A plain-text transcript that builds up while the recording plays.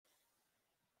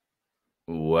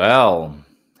Well,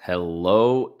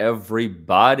 hello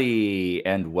everybody,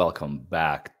 and welcome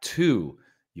back to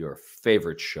your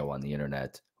favorite show on the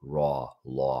internet, Raw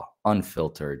Law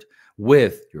Unfiltered,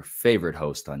 with your favorite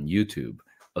host on YouTube,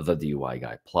 the DUI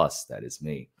Guy Plus. That is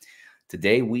me.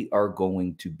 Today we are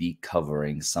going to be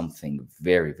covering something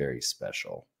very, very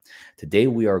special. Today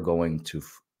we are going to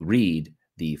read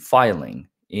the filing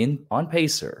on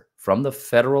Pacer from the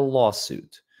federal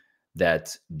lawsuit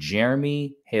that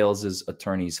Jeremy Hales'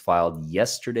 attorneys filed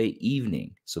yesterday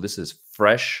evening. So this is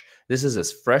fresh. This is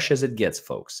as fresh as it gets,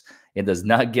 folks. It does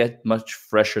not get much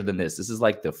fresher than this. This is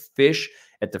like the fish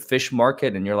at the fish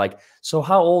market, and you're like, so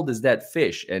how old is that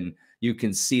fish? And you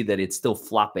can see that it's still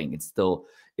flopping. It's still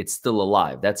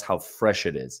alive. That's how fresh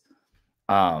it is.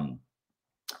 Oh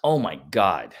my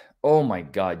God. Oh my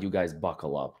God. You guys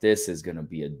buckle up. This is gonna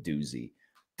be a doozy.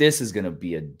 This is gonna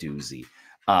be a doozy.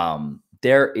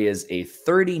 There is a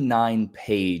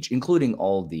 39-page, including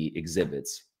all the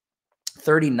exhibits,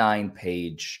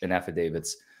 39-page and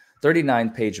affidavits,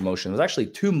 39-page motion. There's actually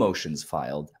two motions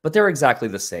filed, but they're exactly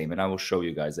the same. And I will show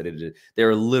you guys that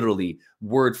they're literally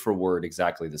word for word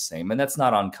exactly the same. And that's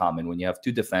not uncommon when you have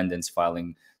two defendants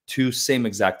filing two same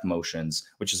exact motions,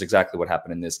 which is exactly what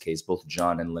happened in this case. Both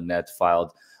John and Lynette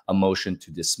filed a motion to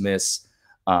dismiss.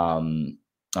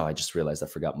 Oh, I just realized I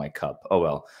forgot my cup. Oh,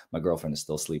 well, my girlfriend is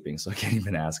still sleeping, so I can't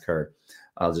even ask her.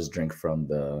 I'll just drink from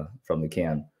the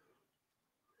can.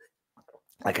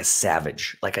 Like a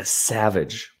savage, like a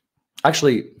savage.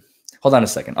 Actually, hold on a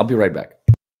second. I'll be right back.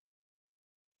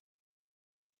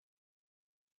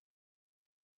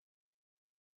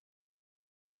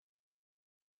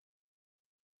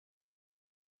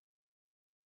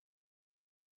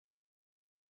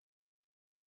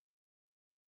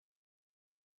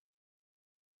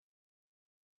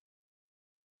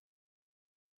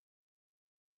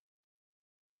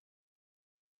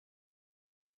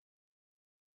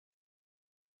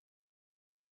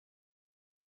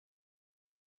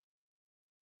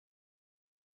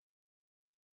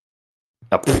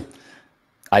 Oh,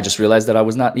 I just realized that I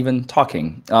was not even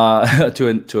talking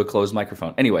to a closed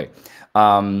microphone. Anyway,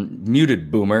 muted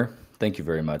boomer. Thank you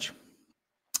very much.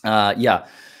 Yeah.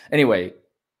 Anyway,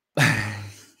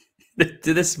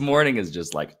 this morning is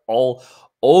just like all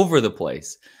over the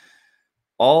place.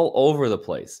 All over the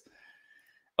place.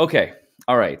 Okay.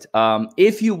 All right.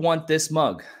 If you want this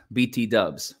mug, BT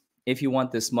dubs, if you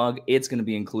want this mug, it's going to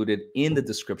be included in the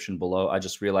description below. I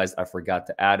just realized I forgot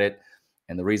to add it.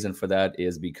 And the reason for that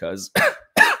is because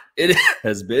it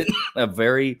has been a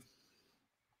very,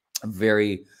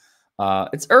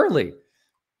 it's early.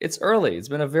 It's early. It's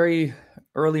been a very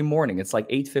early morning. It's like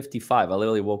 8:55. I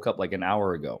literally woke up like an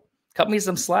hour ago. Cut me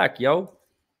some slack, yo.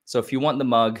 So if you want the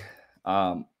mug,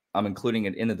 I'm including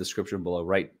it in the description below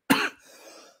right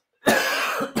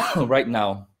right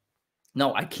now.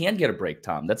 No, I can get a break,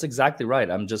 Tom. That's exactly right.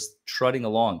 I'm just trotting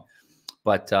along.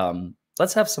 But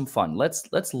let's have some fun.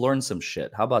 Let's learn some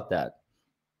shit. How about that?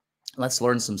 Let's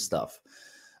learn some stuff.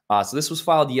 So this was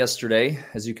filed yesterday,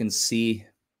 as you can see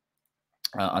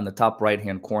on the top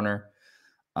right-hand corner,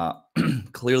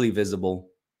 clearly visible.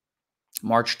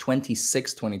 March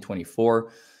 26,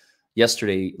 2024.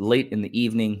 Yesterday, late in the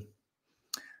evening,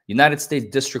 United States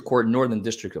District Court, Northern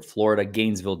District of Florida,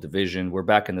 Gainesville Division. We're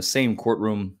back in the same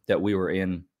courtroom that we were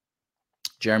in.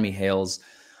 Jeremy Hales,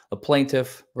 a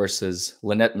plaintiff, versus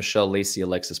Lynette Michelle Lacey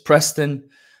Alexis Preston.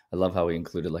 I love how he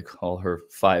included like all her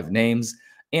 5 names.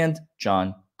 And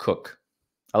John Cook.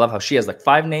 I love how she has like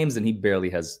 5 names and he barely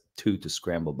has 2 to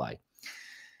scramble by.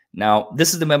 Now,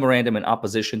 this is the memorandum in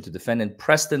opposition to defendant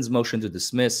Preston's motion to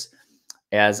dismiss.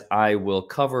 As I will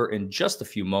cover in just a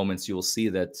few moments, you will see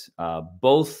that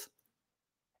both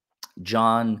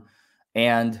John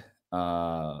and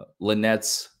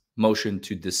Lynette's motion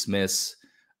to dismiss,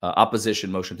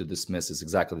 opposition motion to dismiss, is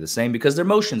exactly the same because their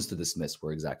motions to dismiss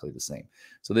were exactly the same.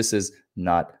 So this is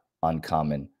not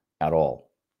uncommon at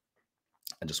all.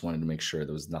 I just wanted to make sure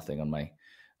there was nothing on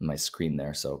my screen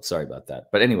there. So sorry about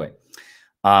that. But anyway,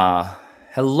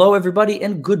 hello, everybody,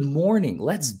 and good morning.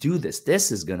 Let's do this.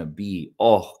 This is going to be,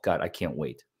 oh, God, I can't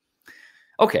wait.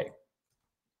 Okay,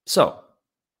 so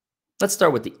let's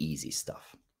start with the easy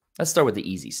stuff. Let's start with the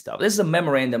easy stuff. This is a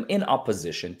memorandum in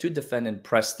opposition to defendant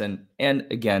Preston, and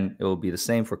again, it will be the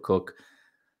same for Cook.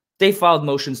 They filed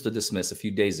motions to dismiss a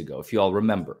few days ago, if you all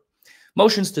remember.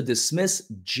 Motions to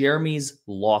dismiss Jeremy's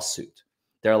lawsuit.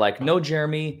 They're like, no,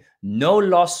 Jeremy, no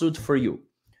lawsuit for you.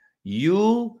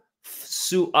 You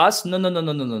sue us.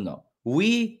 No.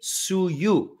 We sue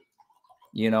you,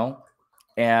 you know?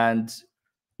 And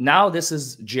now this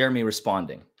is Jeremy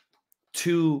responding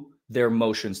to their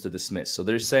motions to dismiss. So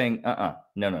they're saying,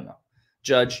 no.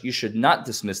 Judge, you should not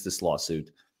dismiss this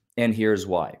lawsuit, and here's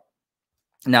why.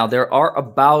 Now, there are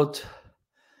about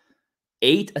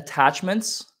 8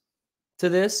 attachments to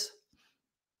this.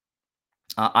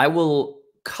 I will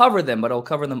cover them, but I'll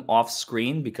cover them off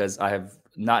screen because I have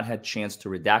not had a chance to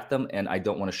redact them, and I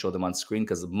don't want to show them on screen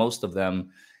because most of them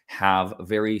have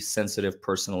very sensitive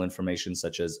personal information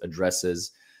such as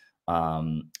addresses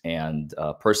and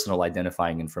personal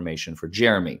identifying information for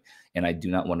Jeremy. And I do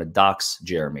not want to dox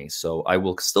Jeremy. So I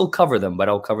will still cover them, but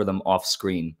I'll cover them off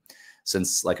screen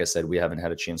since, like I said, we haven't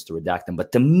had a chance to redact them.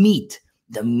 But the meat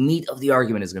of the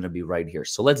argument is going to be right here.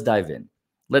 So let's dive in.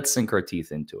 Let's sink our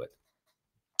teeth into it.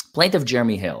 Plaintiff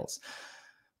Jeremy Hales,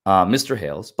 Mr.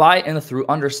 Hales, by and through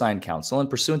undersigned counsel and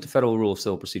pursuant to Federal Rule of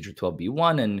Civil Procedure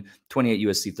 12b1 and 28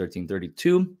 U.S.C.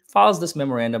 1332, files this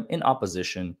memorandum in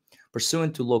opposition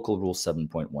pursuant to Local Rule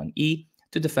 7.1e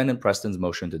to defendant Preston's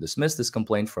motion to dismiss this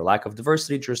complaint for lack of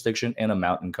diversity, jurisdiction, and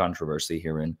amount in controversy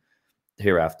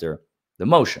hereafter the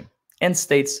motion, and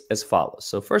states as follows.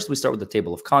 So first we start with the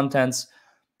table of contents.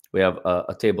 We have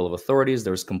a table of authorities.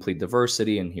 There's complete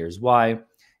diversity, and here's why.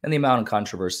 And the amount in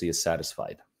controversy is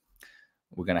satisfied.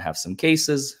 We're going to have some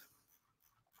cases.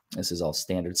 This is all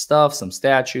standard stuff, some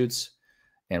statutes,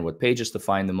 and what pages to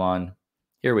find them on.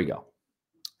 Here we go.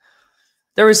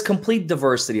 There is complete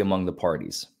diversity among the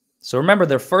parties. So remember,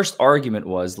 their first argument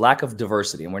was lack of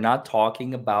diversity, and we're not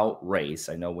talking about race.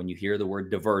 I know when you hear the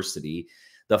word diversity,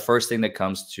 the first thing that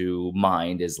comes to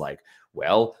mind is like,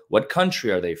 well, what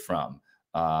country are they from?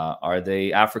 Are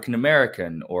they African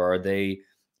American, or are they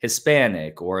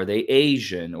Hispanic, or are they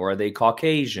Asian, or are they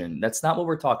Caucasian? That's not what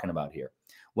we're talking about here.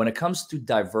 When it comes to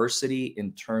diversity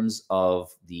in terms of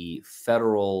the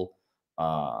federal,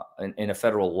 in a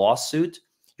federal lawsuit,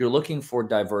 you're looking for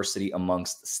diversity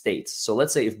amongst states. So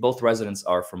let's say if both residents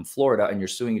are from Florida and you're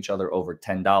suing each other over a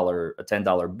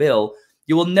 $10 bill,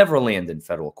 you will never land in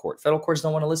federal court. Federal courts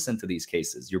don't want to listen to these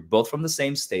cases. You're both from the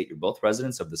same state. You're both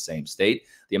residents of the same state.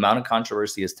 The amount of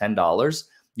controversy is $10.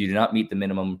 You do not meet the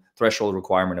minimum threshold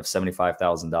requirement of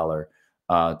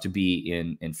 $75,000 to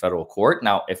be in federal court.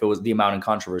 Now, if it was the amount in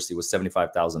controversy was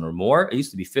 $75,000 or more, it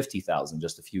used to be $50,000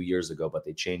 just a few years ago, but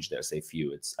they changed it. I say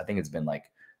few. I think it's been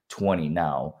like 20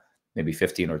 now, maybe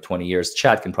 15 or 20 years.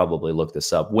 Chad can probably look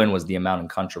this up. When was the amount in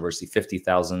controversy?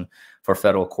 50,000 for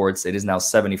federal courts. It is now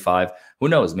 75. Who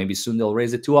knows? Maybe soon they'll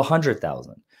raise it to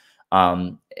 100,000.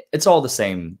 It's all the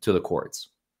same to the courts,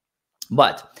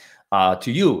 but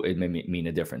to you, it may mean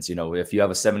a difference. You know, if you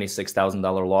have a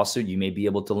 $76,000 lawsuit, you may be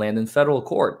able to land in federal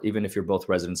court, even if you're both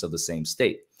residents of the same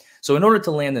state. So in order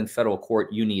to land in federal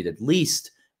court, you need at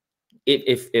least,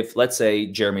 if let's say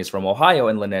Jeremy is from Ohio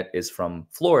and Lynette is from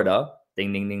Florida,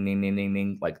 ding, ding, ding, ding, ding, ding,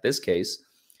 ding, like this case,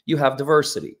 you have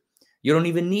diversity. You don't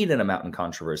even need an amount in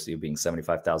controversy of being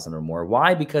 75,000 or more.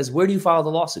 Why? Because where do you file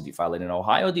the lawsuit? Do you file it in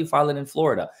Ohio? Do you file it in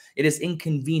Florida? It is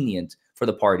inconvenient for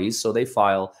the parties, so they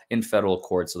file in federal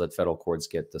court so that federal courts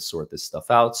get to sort this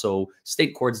stuff out. So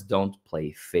state courts don't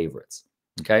play favorites.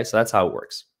 Okay, so that's how it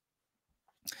works.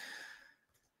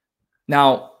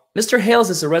 Now, Mr. Hales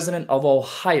is a resident of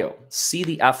Ohio. See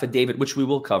the affidavit, which we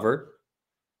will cover,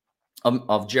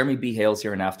 of Jeremy B. Hales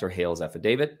here and after Hales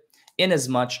affidavit.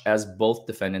 Inasmuch as both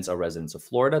defendants are residents of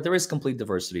Florida, there is complete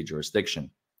diversity jurisdiction.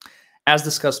 As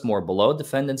discussed more below,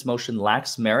 defendant's motion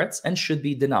lacks merits and should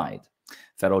be denied.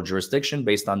 Federal jurisdiction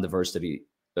based on diversity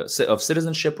of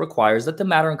citizenship requires that the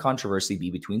matter in controversy be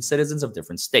between citizens of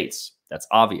different states. That's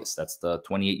obvious. That's the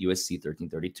 28 U.S.C.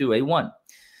 1332A1.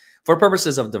 For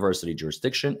purposes of diversity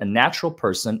jurisdiction, a natural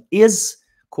person is,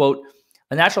 quote,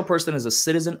 a natural person is a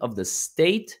citizen of the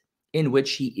state in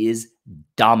which he is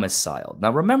domiciled.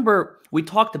 Now, remember, we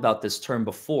talked about this term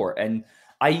before, and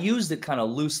I used it kind of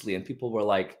loosely, and people were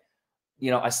like,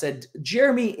 you know, I said,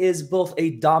 Jeremy is both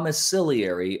a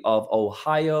domiciliary of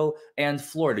Ohio and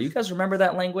Florida. You guys remember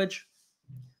that language?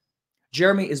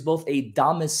 Jeremy is both a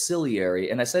domiciliary.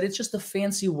 And I said, it's just a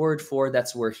fancy word for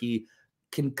that's where he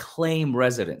can claim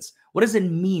residence. What does it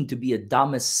mean to be a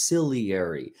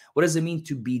domiciliary? What does it mean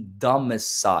to be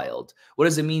domiciled? What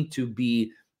does it mean to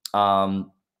be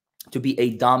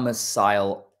a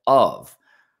domicile of?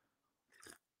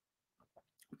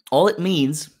 All it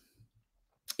means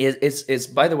is,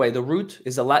 by the way, the root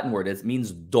is a Latin word. It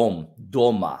means dom,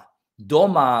 doma.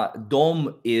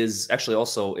 Dom is actually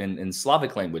also in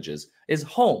Slavic languages, is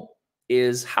home,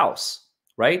 is house,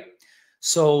 right?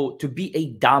 So to be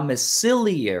a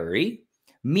domiciliary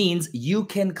means you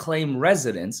can claim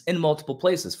residence in multiple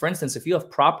places. For instance, if you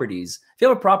have properties, if you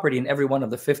have a property in every one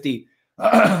of the 50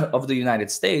 of the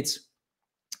United States,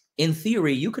 in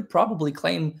theory, you could probably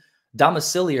claim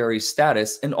domiciliary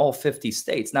status in all 50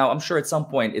 states. Now, I'm sure at some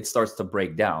point it starts to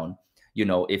break down. you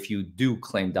know, if you do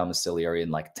claim domiciliary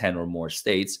in like 10 or more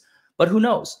states. But who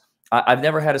knows? I've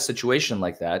never had a situation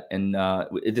like that. And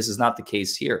this is not the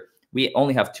case here. We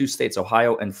only have 2 states,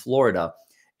 Ohio and Florida.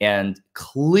 And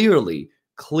clearly,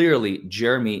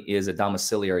 Jeremy is a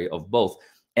domiciliary of both.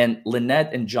 And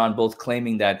Lynette and John both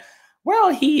claiming that, well,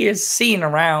 he is seen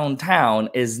around town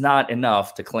is not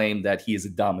enough to claim that he is a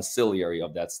domiciliary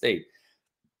of that state.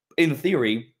 In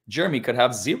theory, Jeremy could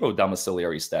have 0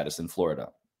 domiciliary status in Florida.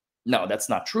 No, that's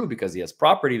not true because he has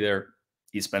property there.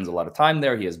 He spends a lot of time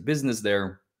there. He has business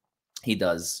there. He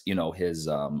does, you know, his,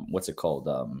 what's it called?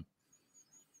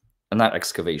 Not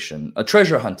excavation,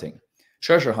 treasure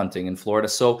hunting in Florida.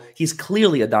 So he's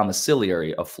clearly a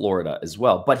domiciliary of Florida as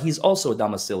well, but he's also a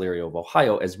domiciliary of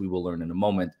Ohio, as we will learn in a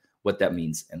moment what that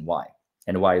means and why.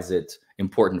 And why is it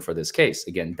important for this case?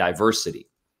 Again, diversity,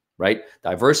 right?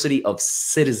 Diversity of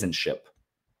citizenship.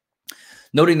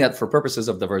 Noting that for purposes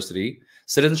of diversity,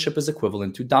 citizenship is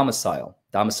equivalent to domicile.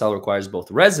 Domicile requires both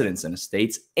residence in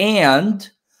estates and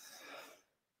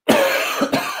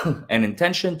an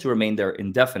intention to remain there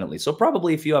indefinitely. So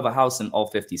probably if you have a house in all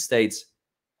 50 states,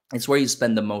 it's where you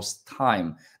spend the most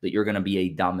time that you're going to be a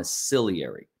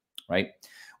domiciliary, right?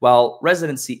 While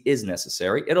residency is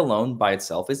necessary, it alone by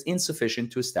itself is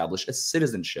insufficient to establish a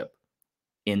citizenship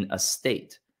in a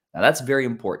state. Now that's very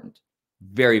important,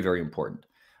 very, very important.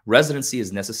 Residency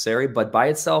is necessary, but by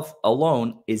itself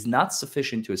alone is not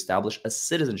sufficient to establish a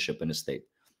citizenship in a state,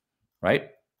 right?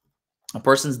 A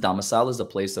person's domicile is the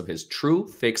place of his true,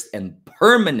 fixed, and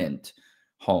permanent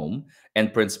home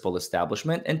and principal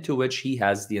establishment, and to which he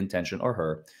has the intention, or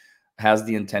her has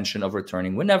the intention of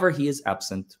returning whenever he is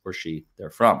absent or she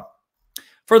therefrom.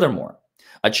 Furthermore,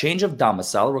 a change of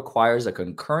domicile requires a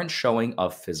concurrent showing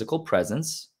of physical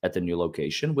presence at the new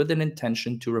location with an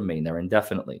intention to remain there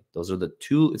indefinitely. Those are the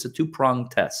two, it's a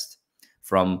 2-pronged test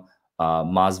from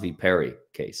Moz v. Perry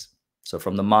case. So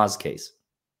from the Moz case.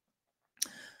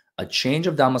 A change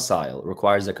of domicile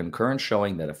requires a concurrent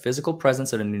showing that a physical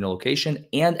presence at a new location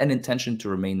and an intention to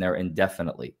remain there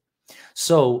indefinitely.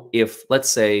 So if, let's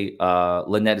say,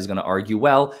 Lynette is going to argue,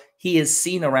 well, he is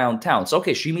seen around town. So,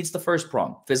 okay, she meets the first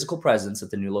prong, physical presence at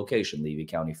the new location, Levy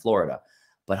County, Florida.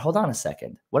 But hold on a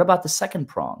second. What about the second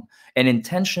prong? An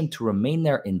intention to remain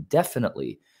there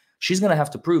indefinitely. She's going to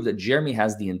have to prove that Jeremy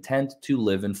has the intent to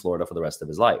live in Florida for the rest of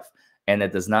his life. And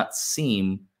that does not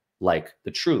seem like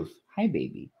the truth. Hi,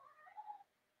 baby.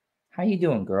 How you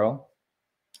doing, girl?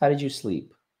 How did you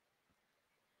sleep?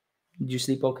 Did you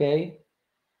sleep okay?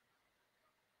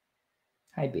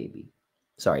 Hi, baby.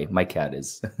 Sorry, my cat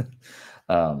is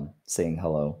saying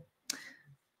hello.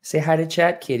 Say hi to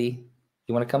chat, kitty.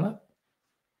 You want to come up?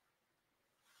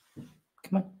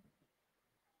 Come on.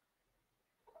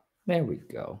 There we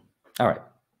go. All right.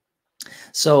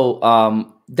 So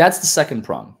that's the second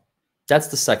prong. That's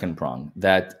the second prong.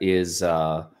 That is...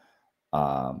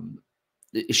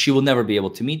 she will never be able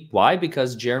to meet. Why?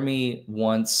 Because Jeremy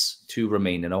wants to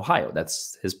remain in Ohio.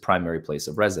 That's his primary place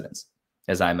of residence,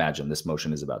 as I imagine this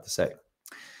motion is about to say.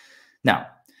 Now,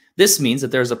 this means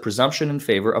that there's a presumption in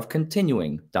favor of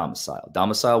continuing domicile.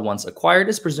 Domicile once acquired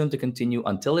is presumed to continue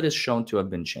until it is shown to have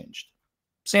been changed.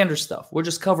 Standard stuff. We're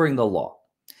just covering the law.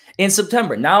 In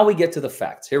September, now we get to the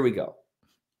facts. Here we go.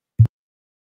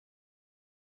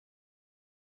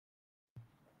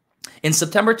 In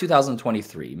September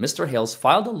 2023, Mr. Hales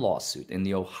filed a lawsuit in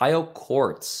the Ohio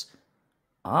courts.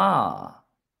 Now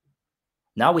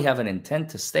we have an intent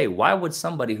to stay. Why would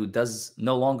somebody who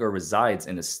no longer resides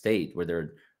in a state where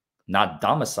they're not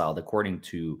domiciled, according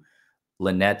to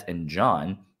Lynette and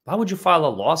John, why would you file a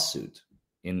lawsuit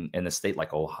in a state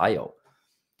like Ohio?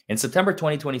 In September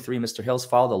 2023, Mr. Hales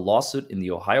filed a lawsuit in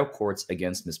the Ohio courts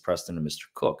against Ms. Preston and Mr.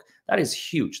 Cook. That is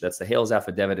huge. That's the Hales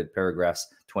affidavit at paragraphs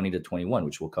 20 to 21,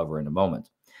 which we'll cover in a moment.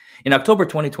 In October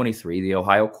 2023, the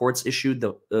Ohio courts issued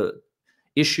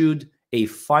a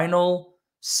final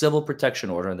civil protection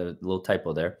order, the little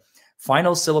typo there,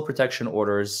 final civil protection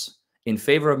orders in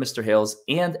favor of Mr. Hales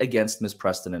and against Ms.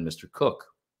 Preston and Mr. Cook.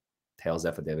 Hales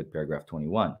affidavit, paragraph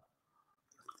 21.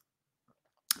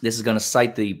 This is going to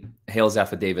cite the Hales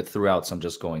affidavit throughout, so I'm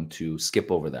just going to skip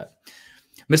over that.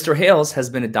 Mr. Hales has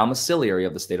been a domiciliary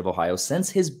of the state of Ohio since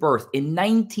his birth in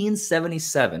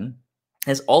 1977,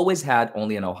 has always had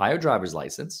only an Ohio driver's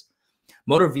license.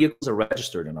 Motor vehicles are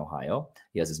registered in Ohio.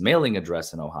 He has his mailing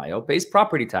address in Ohio, pays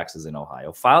property taxes in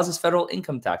Ohio, files his federal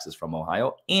income taxes from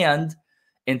Ohio, and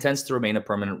intends to remain a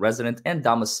permanent resident and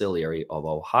domiciliary of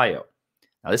Ohio.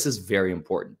 Now, this is very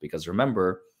important because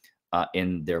remember,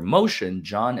 in their motion,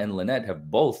 John and Lynette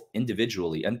have both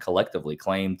individually and collectively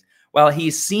claimed, well,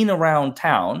 he's seen around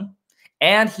town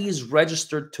and he's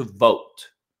registered to vote.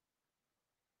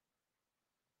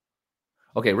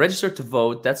 Okay, registered to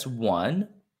vote, that's one.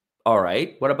 All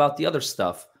right. What about the other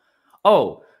stuff?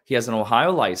 Oh, he has an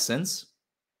Ohio license.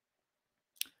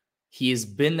 He's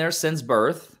been there since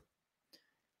birth.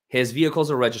 His vehicles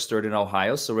are registered in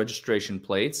Ohio, so registration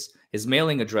plates. His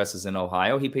mailing address is in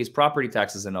Ohio. He pays property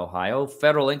taxes in Ohio,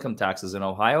 federal income taxes in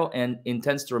Ohio, and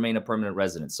intends to remain a permanent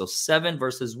resident. So 7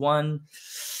 versus 1.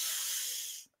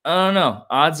 I don't know.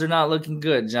 Odds are not looking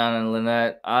good, John and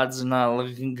Lynette. Odds are not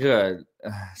looking good.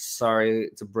 Sorry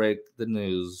to break the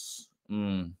news.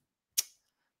 In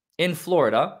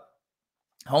Florida,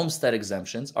 homestead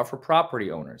exemptions are for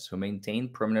property owners who maintain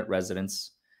permanent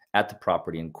residence at the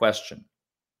property in question.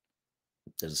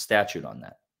 There's a statute on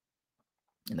that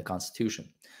in the Constitution.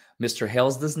 Mr.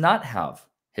 Hales does not have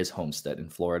his homestead in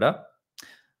Florida.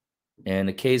 In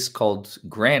a case called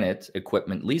Granite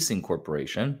Equipment Leasing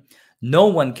Corporation, no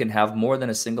one can have more than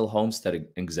a single homestead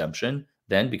exemption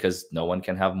then, because no one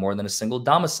can have more than a single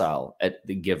domicile at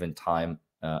the given time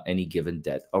any given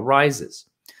debt arises.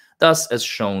 Thus, as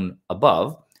shown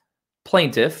above,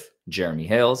 plaintiff Jeremy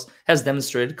Hales has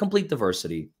demonstrated complete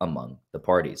diversity among the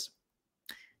parties.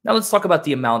 Now let's talk about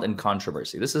the amount in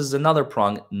controversy. This is another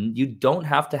prong. You don't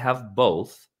have to have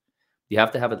both. You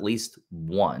have to have at least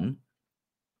one.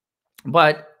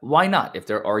 But why not? If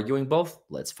they're arguing both,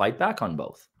 let's fight back on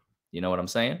both. You know what I'm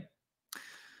saying?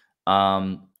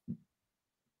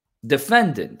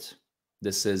 Defendant.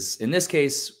 This is, in this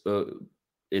case,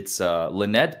 it's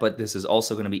Lynette, but this is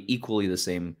also going to be equally the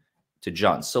same to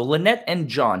John. So Lynette and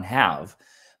John have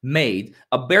made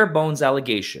a bare bones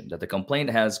allegation that the complaint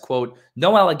has, quote,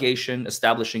 no allegation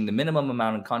establishing the minimum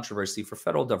amount in controversy for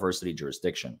federal diversity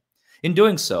jurisdiction. In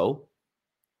doing so,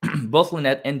 both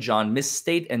Lynette and John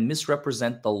misstate and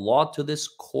misrepresent the law to this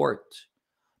court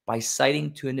by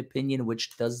citing to an opinion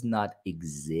which does not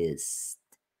exist.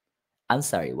 I'm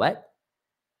sorry, what?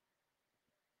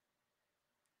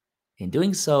 In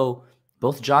doing so,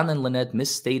 both John and Lynette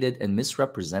misstated and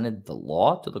misrepresented the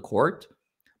law to the court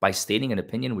by stating an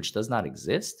opinion which does not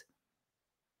exist.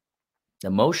 The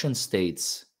motion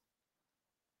states,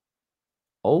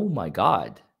 oh my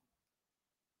God.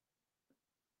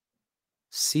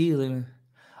 See,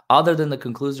 other than the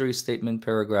conclusory statement,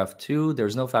 paragraph 2,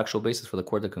 there's no factual basis for the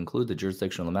court to conclude the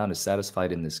jurisdictional amount is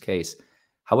satisfied in this case.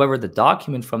 However, the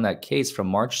document from that case from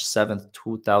March 7th,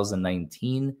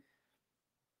 2019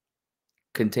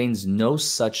 contains no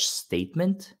such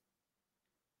statement.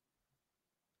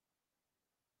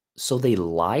 So they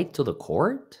lied to the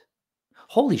court?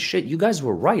 Holy shit, you guys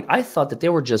were right. I thought that they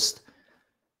were just...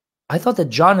 I thought that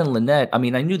John and Lynette... I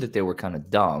mean, I knew that they were kind of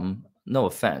dumb. No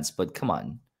offense, but come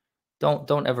on.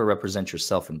 Don't ever represent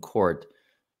yourself in court.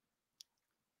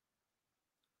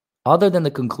 Other than the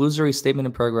conclusory statement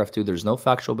in paragraph 2, there's no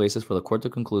factual basis for the court to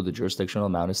conclude the jurisdictional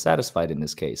amount is satisfied in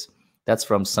this case. That's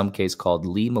from some case called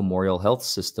Lee Memorial Health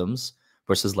Systems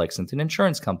versus Lexington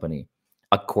Insurance Company,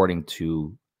 according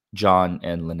to John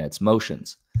and Lynette's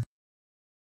motions.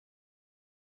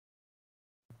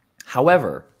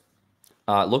 However,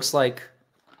 it looks like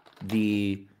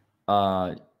the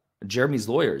Jeremy's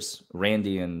lawyers,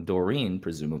 Randy and Doreen,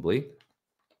 presumably,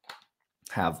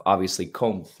 have obviously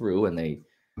combed through and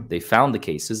they found the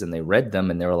cases and they read them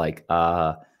and they were like,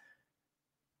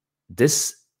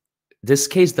 this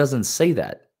case doesn't say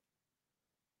that.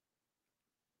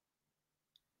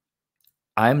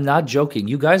 I'm not joking.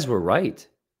 You guys were right.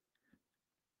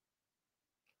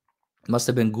 Must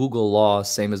have been Google law,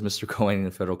 same as Mr. Cohen in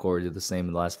the federal court did the same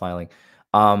in the last filing.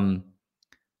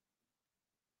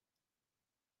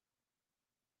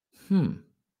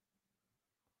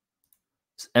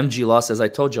 MG Law says, I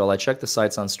told y'all, I checked the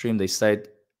sites on stream. They cite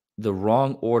the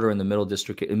wrong order in the middle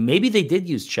district. Maybe they did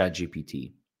use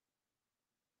ChatGPT.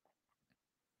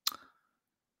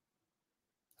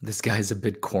 This guy's a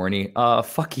bit corny.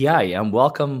 Fuck yeah, I am.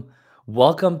 Welcome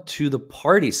to the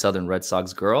party, Southern Red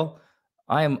Sox girl.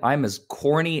 I'm as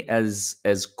corny as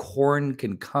corn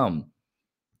can come.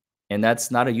 And that's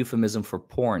not a euphemism for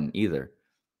porn either.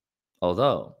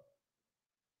 Although,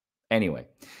 anyway,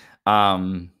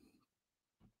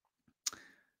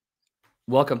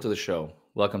 welcome to the show.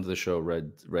 Welcome to the show,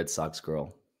 Red Sox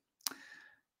girl.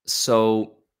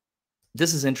 So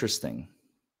this is interesting.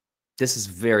 This is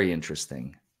very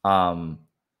interesting.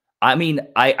 I mean,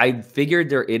 I figured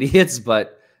they're idiots,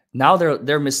 but now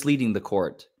they're misleading the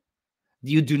court.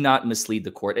 You do not mislead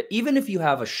the court. Even if you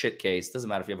have a shit case, doesn't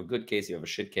matter if you have a good case, you have a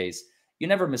shit case, you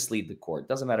never mislead the court.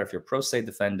 Doesn't matter if you're a pro se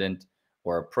defendant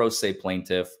or a pro se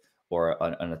plaintiff or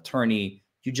an attorney,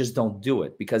 you just don't do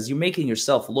it because you're making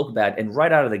yourself look bad. And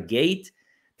right out of the gate,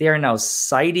 they are now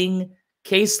citing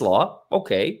case law.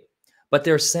 Okay. But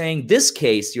they're saying this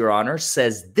case, Your Honor,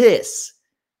 says this.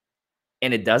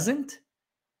 and it doesn't,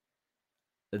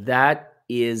 that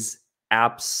is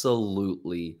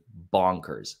absolutely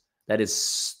bonkers. That is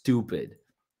stupid.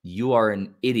 You are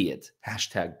an idiot.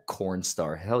 Hashtag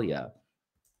cornstar. Hell yeah.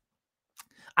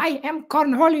 I am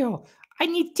Cornholio. I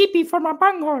need tippy for my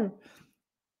bunghole.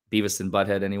 Beavis and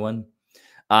Butthead, anyone?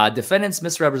 Defendant's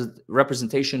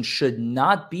misrepresentation should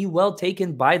not be well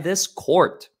taken by this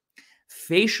court.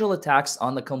 Facial attacks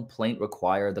on the complaint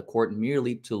require the court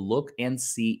merely to look and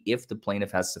see if the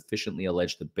plaintiff has sufficiently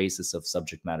alleged the basis of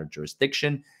subject matter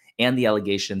jurisdiction and the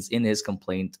allegations in his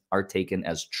complaint are taken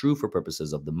as true for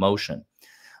purposes of the motion.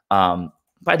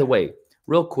 By the way,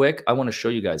 real quick, I want to show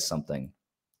you guys something.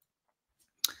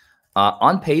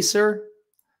 On Pacer,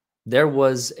 there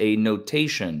was a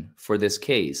notation for this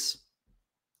case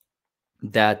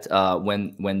that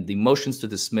when the motions to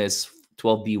dismiss,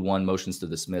 12B1 motions to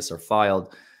dismiss are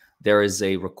filed, there is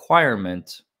a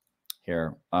requirement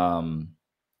here. Well,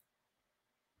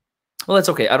 that's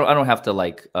okay. I don't have to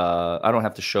I don't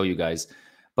have to show you guys,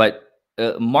 but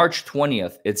March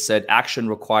 20th, it said action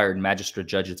required magistrate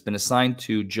judge. It's been assigned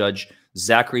to Judge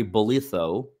Zachary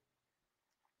Bolitho.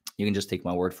 You can just take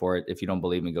my word for it. If you don't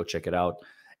believe me, go check it out.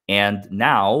 And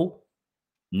now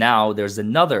there's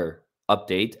another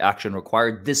update, action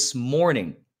required this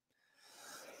morning.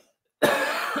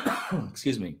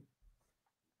 Excuse me.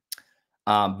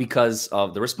 Because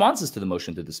of the responses to the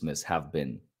motion to dismiss have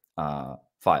been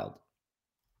filed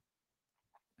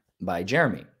by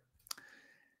Jeremy.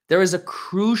 There is a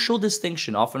crucial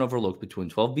distinction often overlooked between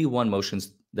 12B1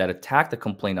 motions that attack the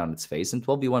complaint on its face and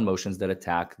 12B1 motions that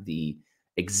attack the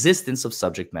existence of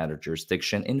subject matter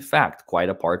jurisdiction, in fact, quite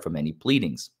apart from any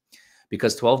pleadings.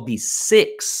 Because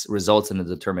 12B6 results in a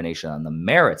determination on the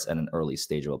merits at an early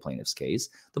stage of a plaintiff's case,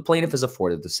 the plaintiff is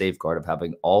afforded the safeguard of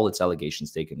having all its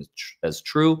allegations taken as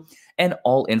true and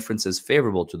all inferences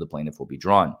favorable to the plaintiff will be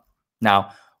drawn.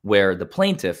 Now, where the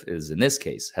plaintiff is, in this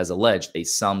case, has alleged a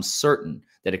sum certain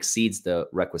that exceeds the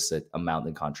requisite amount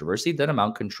in controversy, that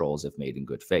amount controls if made in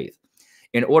good faith.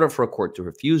 In order for a court to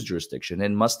refuse jurisdiction,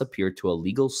 it must appear to a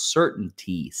legal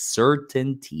certainty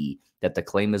that the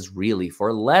claim is really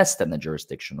for less than the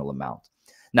jurisdictional amount.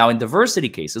 Now, in diversity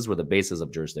cases where the basis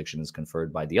of jurisdiction is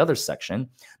conferred by the other section,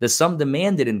 the sum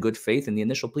demanded in good faith in the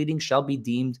initial pleading shall be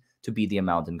deemed to be the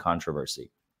amount in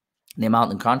controversy. The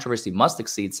amount in controversy must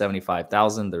exceed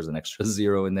 $75,000. There's an extra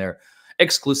zero in there,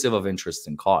 exclusive of interest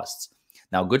and costs.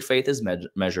 Now, good faith is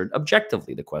measured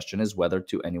objectively. The question is whether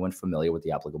to anyone familiar with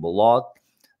the applicable law,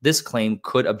 this claim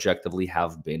could objectively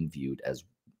have been viewed as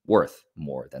worth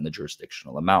more than the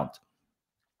jurisdictional amount.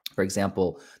 For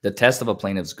example, the test of a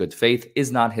plaintiff's good faith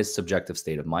is not his subjective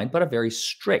state of mind, but a very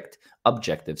strict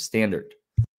objective standard.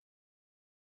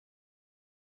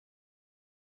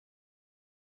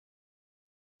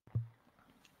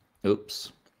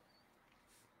 Oops.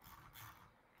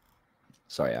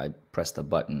 Sorry, I pressed a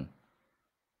button.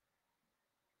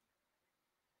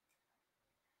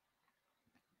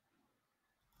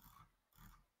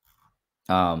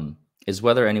 Is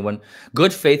whether anyone,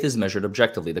 good faith is measured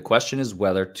objectively. The question is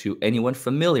whether to anyone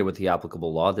familiar with the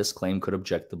applicable law, this claim could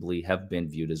objectively have been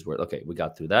viewed as worth. Okay, we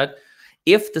got through that.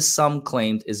 If the sum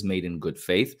claimed is made in good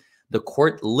faith, the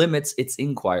court limits its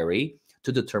inquiry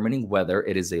to determining whether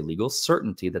it is a legal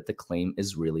certainty that the claim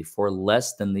is really for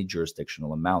less than the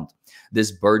jurisdictional amount.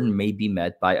 This burden may be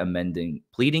met by amending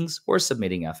pleadings or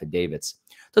submitting affidavits.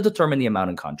 To determine the amount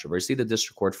in controversy, the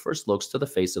district court first looks to the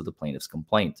face of the plaintiff's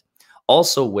complaint.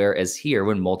 Also, whereas here,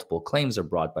 when multiple claims are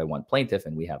brought by one plaintiff,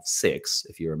 and we have 6,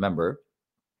 if you remember,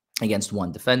 against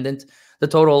one defendant, the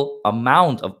total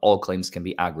amount of all claims can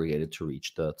be aggregated to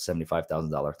reach the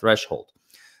 $75,000 threshold.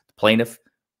 The plaintiff,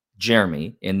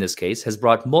 Jeremy, in this case, has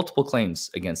brought multiple claims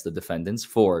against the defendants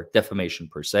for defamation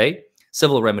per se,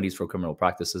 Civil Remedies for Criminal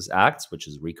Practices Acts, which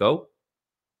is RICO,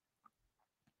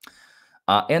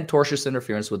 and tortious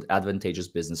interference with advantageous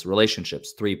business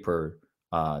relationships, 3 per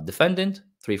defendant,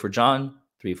 3 for John,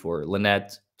 3 for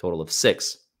Lynette, total of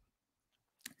 6.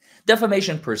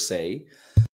 Defamation per se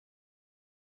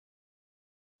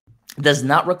does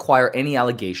not require any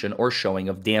allegation or showing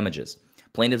of damages.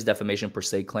 Plaintiff's defamation per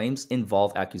se claims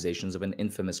involve accusations of an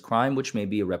infamous crime which may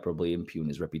be irreparably impugn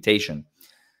his reputation.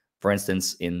 For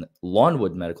instance, in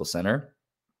Lawnwood Medical Center,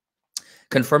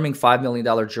 confirming $5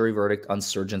 million jury verdict on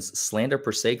surgeon's slander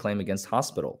per se claim against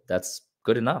hospital. That's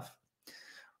good enough.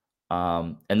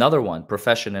 Another one,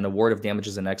 profession, an award of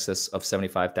damages in excess of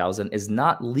 $75,000 is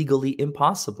not legally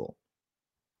impossible.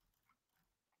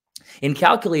 In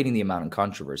calculating the amount in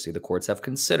controversy, the courts have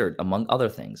considered, among other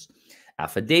things,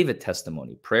 affidavit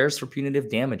testimony, prayers for punitive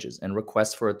damages, and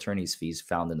requests for attorney's fees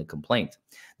found in the complaint.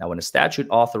 Now, when a statute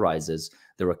authorizes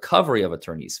the recovery of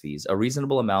attorney's fees, a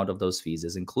reasonable amount of those fees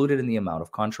is included in the amount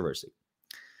of controversy.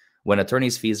 When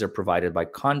attorney's fees are provided by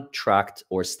contract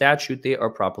or statute, they are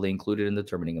properly included in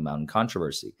determining amount in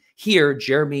controversy. Here,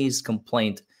 Jeremy's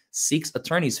complaint seeks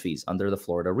attorney's fees under the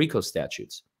Florida RICO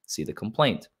statutes. See the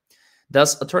complaint.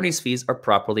 Thus, attorney's fees are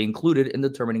properly included in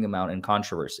determining amount in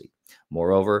controversy.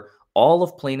 Moreover, all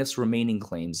of plaintiff's remaining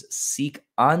claims seek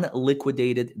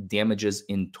unliquidated damages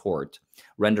in tort,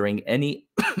 rendering any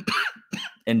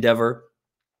endeavor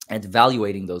and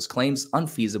evaluating those claims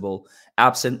unfeasible,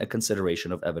 absent a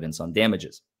consideration of evidence on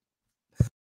damages.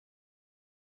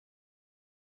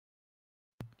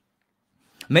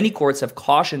 Many courts have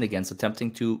cautioned against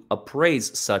attempting to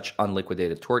appraise such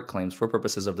unliquidated tort claims for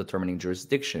purposes of determining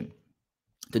jurisdiction.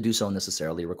 To do so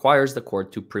necessarily requires the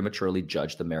court to prematurely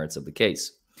judge the merits of the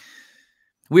case.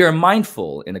 We are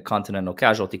mindful, in the Continental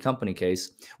Casualty Company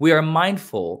case, we are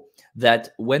mindful that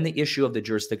when the issue of the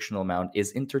jurisdictional amount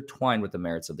is intertwined with the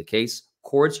merits of the case,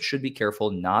 courts should be careful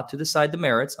not to decide the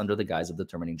merits under the guise of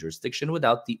determining jurisdiction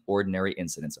without the ordinary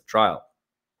incidents of trial.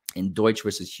 In Deutsch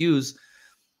versus Hughes,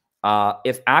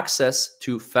 if access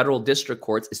to federal district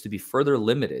courts is to be further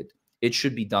limited, it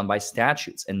should be done by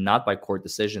statutes and not by court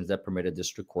decisions that permit a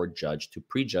district court judge to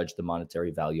prejudge the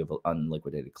monetary value of an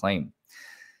unliquidated claim.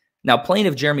 Now,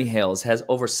 plaintiff Jeremy Hales has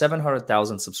over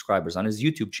 700,000 subscribers on his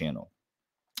YouTube channel.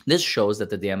 This shows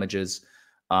that the damages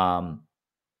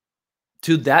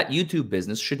to that YouTube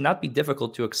business should not be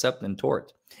difficult to accept in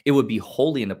tort. It would be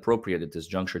wholly inappropriate at this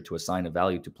juncture to assign a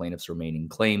value to plaintiff's remaining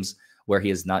claims where he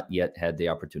has not yet had the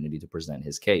opportunity to present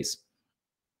his case.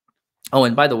 Oh,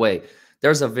 and by the way,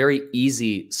 there's a very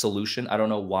easy solution. I don't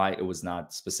know why it was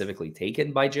not specifically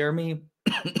taken by Jeremy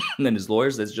and his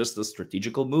lawyers. It's just a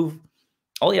strategical move.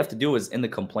 All you have to do is in the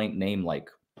complaint name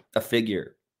like a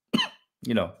figure,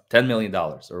 you know, $10 million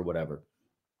or whatever.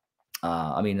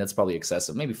 I mean, that's probably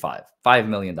excessive. Maybe $5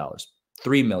 million,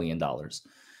 $3 million.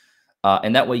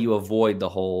 And that way you avoid the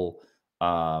whole,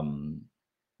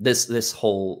 this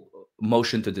whole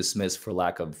motion to dismiss for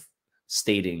lack of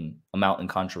stating amount in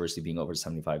controversy being over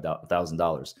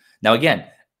 $75,000. Now, again,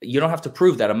 you don't have to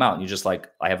prove that amount. You just like,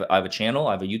 I have a channel,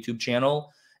 I have a YouTube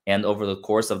channel. And over the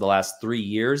course of the last 3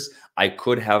 years, I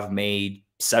could have made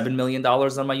 $7 million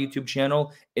on my YouTube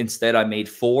channel. Instead, I made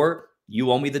 4.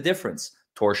 You owe me the difference.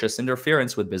 Tortious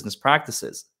interference with business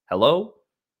practices. Hello?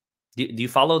 Do you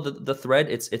follow the thread?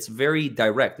 It's very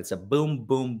direct. It's a boom,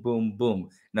 boom, boom, boom.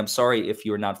 And I'm sorry if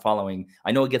you're not following.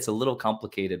 I know it gets a little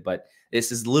complicated, but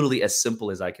this is literally as simple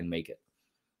as I can make it.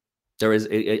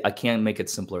 I can't make it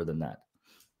simpler than that.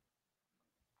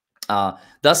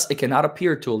 Thus, it cannot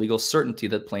appear to a legal certainty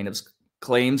that plaintiff's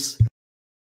claims...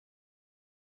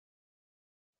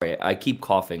 I keep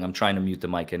coughing. I'm trying to mute the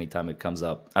mic anytime it comes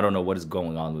up. I don't know what is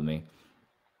going on with me.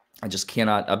 I just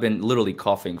cannot. I've been literally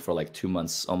coughing for like 2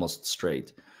 months almost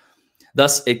straight.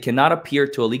 Thus, it cannot appear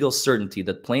to a legal certainty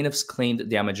that plaintiff's claimed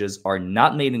damages are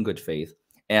not made in good faith,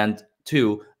 and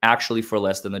 2, actually for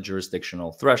less than the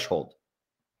jurisdictional threshold.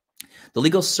 The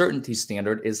legal certainty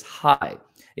standard is high.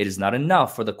 It is not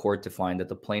enough for the court to find that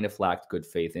the plaintiff lacked good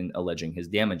faith in alleging his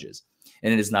damages.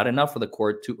 And it is not enough for the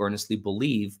court to earnestly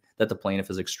believe that the plaintiff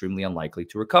is extremely unlikely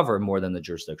to recover more than the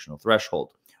jurisdictional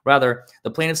threshold. Rather, the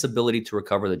plaintiff's ability to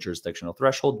recover the jurisdictional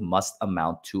threshold must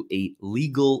amount to a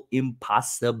legal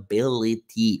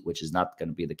impossibility, which is not going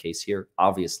to be the case here,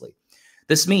 obviously.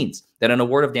 This means that an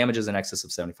award of damages in excess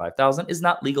of $75,000 is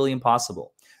not legally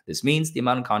impossible. This means the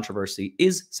amount in controversy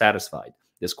is satisfied.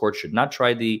 This court should not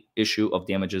try the issue of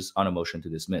damages on a motion to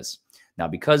dismiss. Now,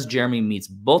 because Jeremy meets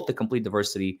both the complete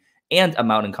diversity and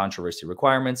amount in controversy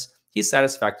requirements, he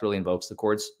satisfactorily invokes the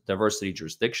court's diversity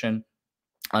jurisdiction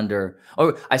under...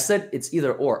 Oh, I said it's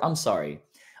either or. I'm sorry.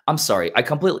 I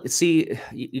completely... See,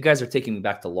 you guys are taking me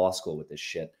back to law school with this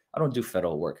shit. I don't do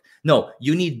federal work. No,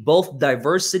 you need both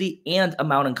diversity and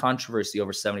amount in controversy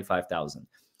over $75,000.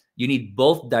 You need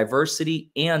both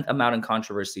diversity and amount in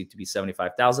controversy to be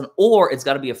 $75,000, or it's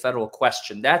got to be a federal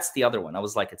question. That's the other one. I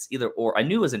was like, it's either or. I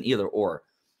knew it was an either or,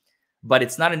 but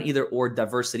it's not an either or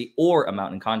diversity or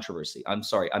amount in controversy. I'm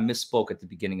sorry. I misspoke at the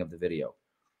beginning of the video.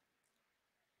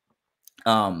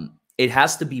 It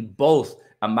has to be both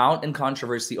amount in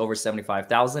controversy over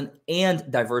 $75,000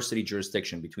 and diversity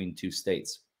jurisdiction between 2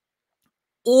 states,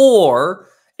 or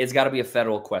it's got to be a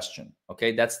federal question.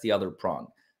 Okay. That's the other prong.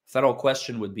 Federal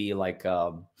question would be like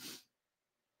oil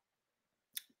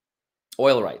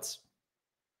rights,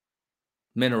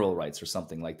 mineral rights, or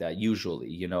something like that. Usually,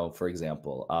 you know, for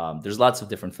example, there's lots of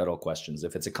different federal questions.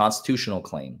 If it's a constitutional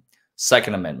claim,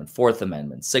 Second Amendment, Fourth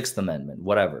Amendment, Sixth Amendment,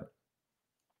 whatever.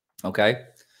 Okay.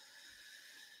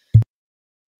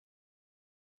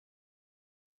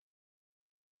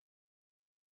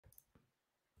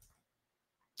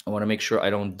 I want to make sure I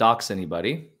don't dox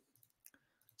anybody,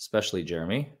 especially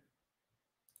Jeremy.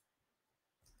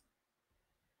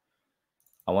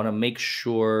 I want to make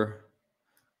sure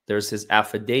there's his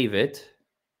affidavit.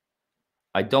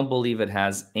 I don't believe it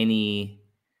has any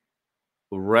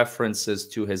references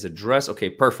to his address. Okay,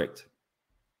 perfect.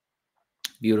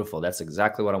 Beautiful. That's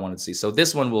exactly what I wanted to see. So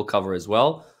this one we'll cover as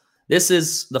well. This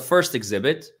is the first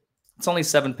exhibit. It's only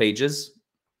 7 pages.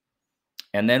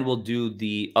 And then we'll do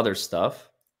the other stuff.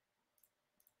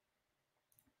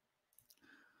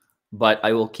 But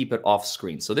I will keep it off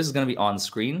screen. So this is going to be on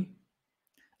screen.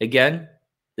 Again,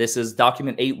 this is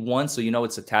document 8-1, so you know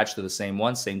it's attached to the same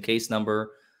one, same case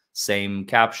number, same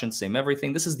caption, same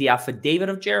everything. This is the affidavit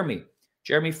of Jeremy.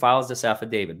 Jeremy files this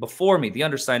affidavit. Before me, the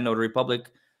undersigned notary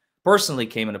public personally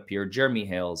came and appeared, Jeremy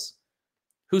Hales,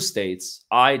 who states,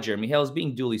 I, Jeremy Hales,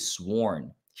 being duly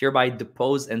sworn, hereby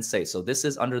depose and say. So this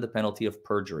is under the penalty of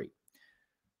perjury.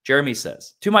 Jeremy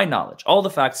says, to my knowledge, all the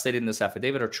facts stated in this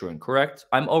affidavit are true and correct.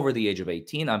 I'm over the age of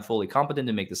 18. I'm fully competent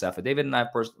to make this affidavit, and I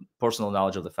have personal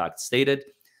knowledge of the facts stated.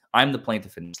 I'm the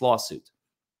plaintiff in this lawsuit.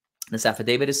 This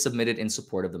affidavit is submitted in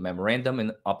support of the memorandum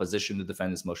in opposition to the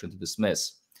defendant's motion to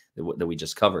dismiss that we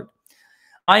just covered.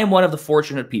 I am one of the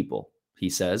fortunate people, he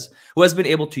says, who has been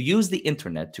able to use the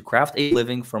internet to craft a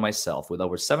living for myself with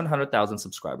over 700,000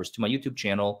 subscribers to my YouTube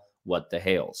channel, What the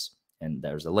Hales. And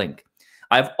there's a link.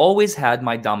 I've always had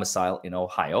my domicile in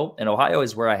Ohio, and Ohio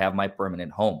is where I have my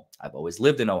permanent home. I've always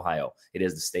lived in Ohio. It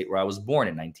is the state where I was born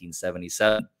in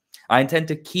 1977. I intend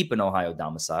to keep an Ohio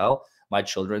domicile. My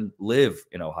children live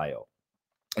in Ohio.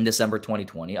 In December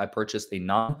 2020, I purchased a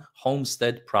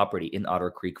non-homestead property in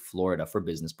Otter Creek, Florida for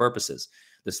business purposes.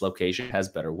 This location has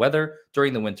better weather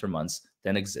during the winter months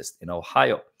than exists in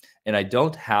Ohio. And I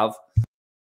don't have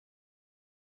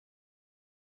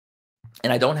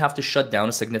to shut down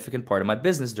a significant part of my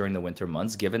business during the winter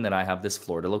months, given that I have this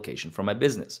Florida location for my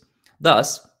business.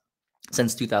 Thus,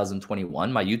 since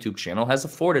 2021, my YouTube channel has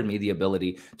afforded me the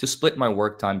ability to split my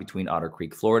work time between Otter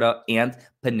Creek, Florida and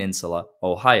Peninsula,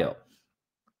 Ohio.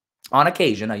 On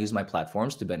occasion, I use my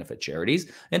platforms to benefit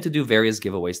charities and to do various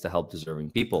giveaways to help deserving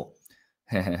people.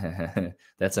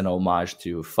 That's an homage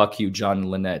to fuck you, John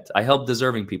and Lynette. I help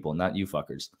deserving people, not you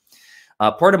fuckers.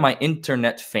 Part of my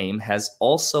internet fame has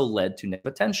also led to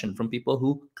negative attention from people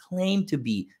who claim to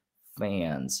be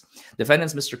fans.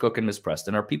 Defendants Mr. Cook and Ms.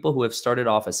 Preston are people who have started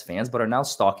off as fans but are now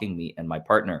stalking me and my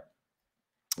partner.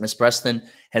 Ms. Preston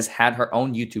has had her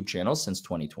own YouTube channel since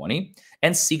 2020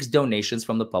 and seeks donations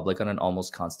from the public on an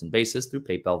almost constant basis through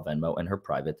PayPal, Venmo, and her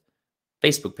private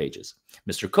Facebook pages.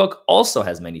 Mr. Cook also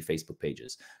has many Facebook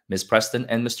pages. Ms. Preston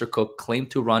and Mr. Cook claim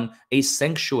to run a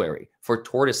sanctuary for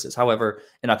tortoises. However,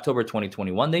 in October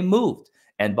 2021, they moved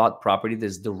and bought property that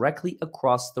is directly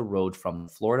across the road from the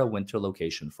Florida winter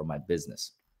location for my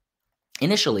business.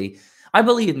 Initially, I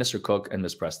believed Mr. Cook and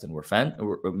Ms. Preston were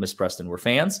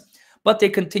fans, but they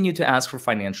continued to ask for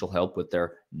financial help with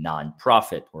their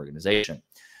nonprofit organization,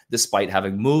 despite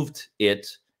having moved it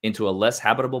into a less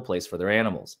habitable place for their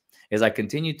animals. As I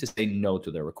continued to say no to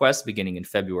their requests, beginning in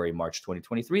February, March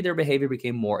 2023, their behavior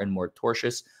became more and more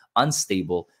tortious,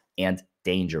 unstable, and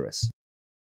dangerous.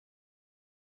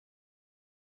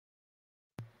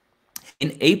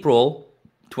 In April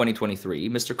 2023,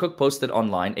 Mr. Cook posted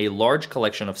online a large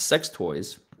collection of sex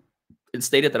toys and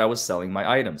stated that I was selling my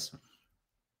items.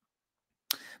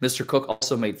 Mr. Cook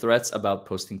also made threats about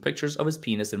posting pictures of his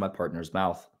penis in my partner's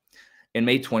mouth. In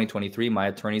May 2023, my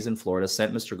attorneys in Florida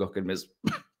sent Mr. Cook and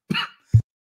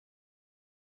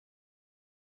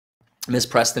Ms.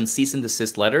 Preston cease and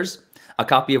desist letters, a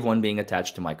copy of one being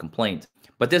attached to my complaint.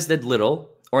 But this did little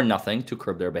or nothing to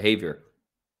curb their behavior.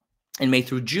 In May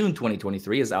through June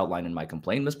 2023, as outlined in my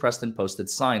complaint, Ms. Preston posted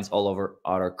signs all over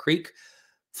Otter Creek,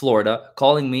 Florida,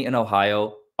 calling me an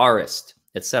Ohio artist,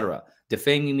 etc.,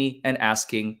 defaming me and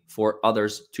asking for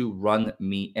others to run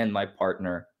me and my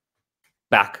partner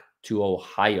back to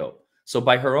Ohio. So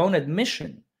by her own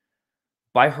admission,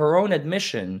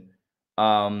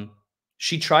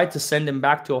 she tried to send him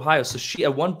back to Ohio. So she,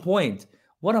 at one point,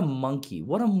 what a monkey,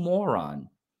 what a moron.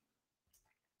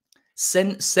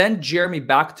 Send Jeremy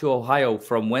back to Ohio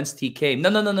from whence he came.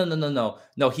 No,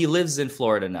 he lives in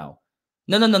Florida now.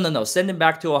 No. Send him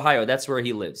back to Ohio. That's where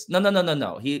he lives.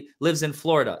 No. He lives in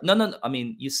Florida. No. I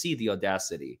mean, you see the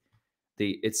audacity.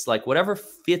 It's like whatever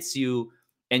fits you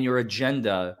and your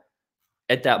agenda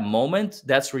at that moment,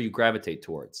 that's where you gravitate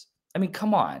towards. I mean,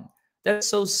 come on. That's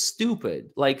so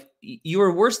stupid. Like, you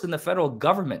are worse than the federal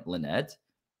government, Lynette.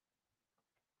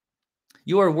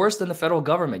 You are worse than the federal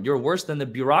government. You're worse than the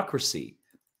bureaucracy.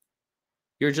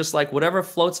 You're just like, whatever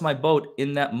floats my boat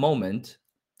in that moment,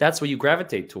 that's what you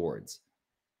gravitate towards.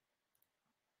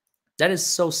 That is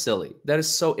so silly. That is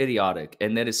so idiotic.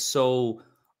 And that is so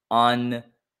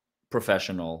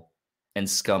unprofessional and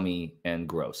scummy and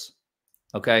gross.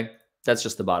 Okay? That's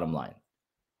just the bottom line.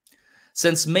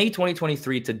 Since May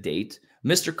 2023 to date,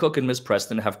 Mr. Cook and Ms.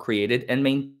 Preston have created and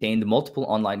maintained multiple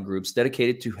online groups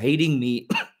dedicated to hating me,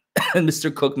 and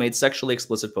Mr. Cook made sexually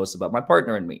explicit posts about my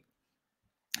partner and me.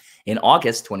 In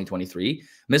August 2023,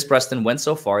 Ms. Preston went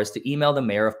so far as to email the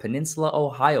mayor of Peninsula,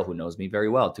 Ohio, who knows me very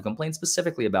well, to complain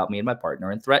specifically about me and my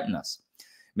partner and threaten us.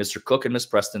 Mr. Cook and Ms.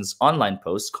 Preston's online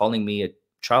posts calling me a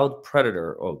child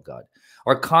predator, oh God,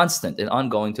 are constant and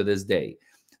ongoing to this day.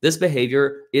 This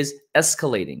behavior is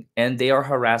escalating, and they are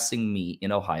harassing me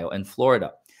in Ohio and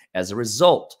Florida. As a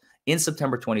result, in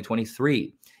September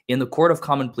 2023, in the Court of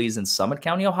Common Pleas in Summit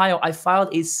County, Ohio, I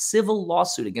filed a civil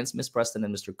lawsuit against Ms. Preston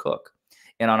and Mr. Cook.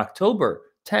 And on October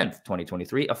 10th,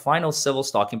 2023, a final civil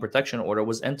stalking protection order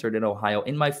was entered in Ohio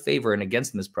in my favor and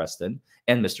against Ms. Preston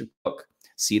and Mr. Cook.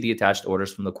 See the attached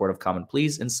orders from the Court of Common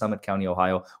Pleas in Summit County,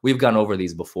 Ohio. We've gone over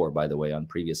these before, by the way, on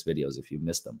previous videos if you've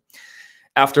missed them.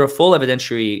 After a full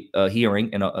evidentiary hearing,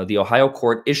 the Ohio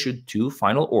court issued 2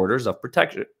 final orders of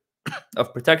protection.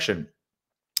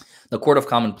 The Court of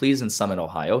Common Pleas in Summit,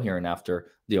 Ohio,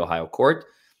 hereinafter the Ohio court,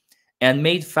 and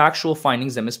made factual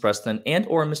findings that Ms. Preston and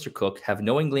or Mr. Cook have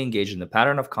knowingly engaged in the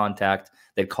pattern of contact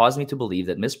that caused me to believe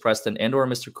that Ms. Preston and or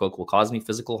Mr. Cook will cause me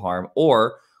physical harm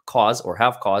or cause or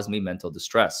have caused me mental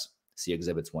distress. See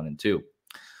Exhibits 1 and 2.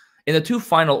 In the 2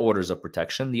 final orders of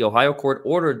protection, the Ohio court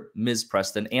ordered Ms.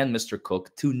 Preston and Mr.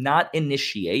 Cook to not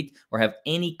initiate or have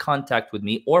any contact with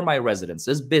me or my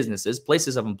residences, businesses,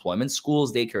 places of employment,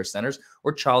 schools, daycare centers,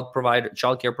 or child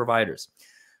care providers.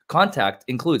 Contact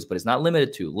includes, but is not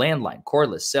limited to, landline,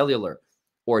 cordless, cellular,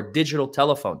 or digital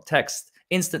telephone, text,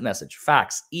 instant message,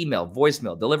 fax, email,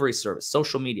 voicemail, delivery service,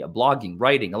 social media, blogging,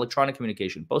 writing, electronic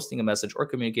communication, posting a message, or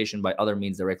communication by other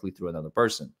means directly or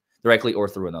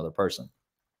through another person.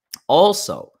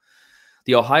 Also,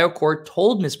 the Ohio court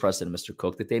told Ms. Preston and Mr.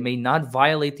 Cook that they may not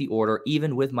violate the order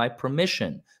even with my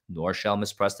permission, nor shall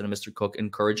Ms. Preston and Mr. Cook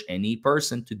encourage any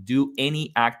person to do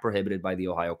any act prohibited by the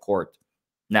Ohio court.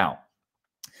 Now,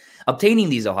 obtaining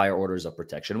these Ohio orders of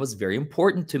protection was very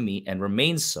important to me and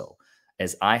remains so,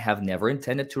 as I have never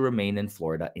intended to remain in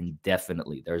Florida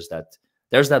indefinitely. There's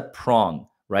that prong,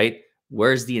 right?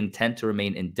 Where's the intent to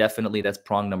remain indefinitely? That's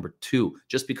prong number 2.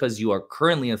 Just because you are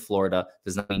currently in Florida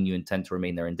does not mean you intend to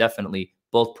remain there indefinitely.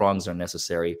 Both prongs are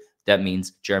necessary. That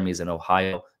means Jeremy is an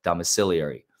Ohio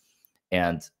domiciliary.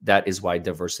 And that is why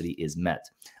diversity is met.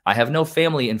 I have no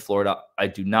family in Florida. I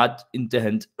do not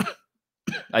intend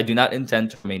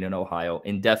to remain in Ohio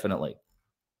indefinitely.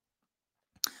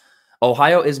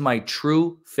 Ohio is my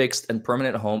true, fixed, and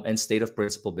permanent home and state of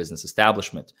principal business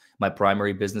establishment. My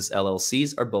primary business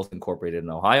LLCs are both incorporated in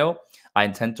Ohio. I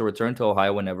intend to return to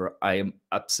Ohio whenever I am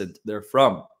absent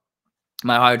therefrom.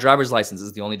 My Ohio driver's license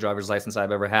is the only driver's license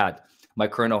I've ever had. My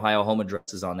current Ohio home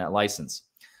address is on that license.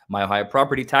 My Ohio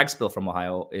property tax bill from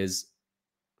Ohio is...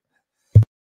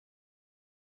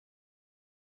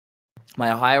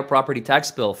 My Ohio property tax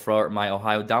bill for my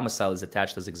Ohio domicile is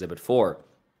attached as Exhibit 4.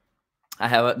 I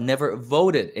have never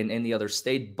voted in any other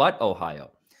state but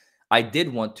Ohio. I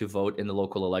did want to vote in the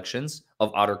local elections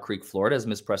of Otter Creek, Florida, as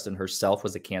Ms. Preston herself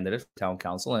was a candidate for town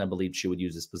council, and I believed she would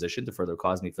use this position to further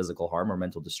cause me physical harm or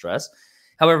mental distress.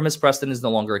 However, Ms. Preston is no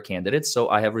longer a candidate, so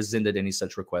I have rescinded any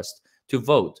such request to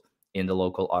vote in the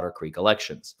local Otter Creek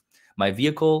elections. My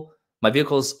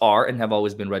vehicles are and have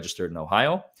always been registered in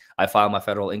Ohio. I file my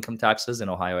federal income taxes in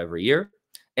Ohio every year,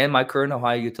 and my current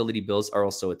Ohio utility bills are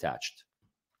also attached.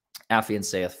 Affian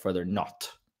saith further not.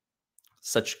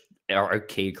 Such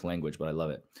archaic language, but I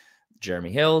love it.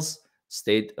 Jeremy Hales,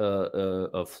 state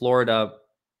of Florida,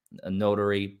 a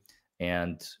notary,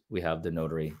 and we have the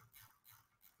notary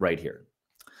right here.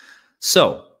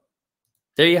 So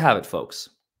there you have it, folks.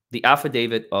 The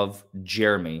affidavit of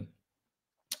Jeremy.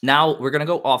 Now we're going to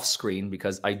go off screen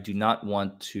because I do not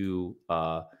want to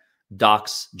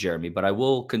dox Jeremy, but I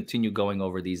will continue going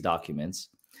over these documents.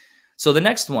 So the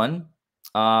next one,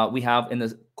 we have in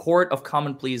the Court of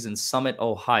Common Pleas in Summit,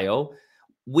 Ohio.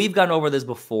 We've gone over this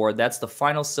before. That's the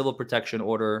final civil protection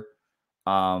order.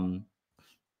 I'm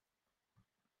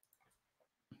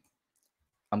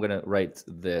going to write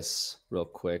this real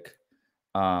quick.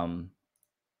 In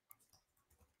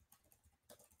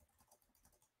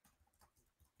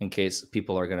case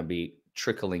people are going to be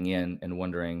trickling in and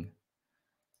wondering.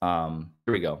 Here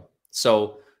we go.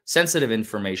 So sensitive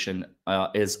information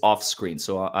is off screen.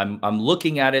 So I'm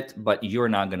looking at it, but you're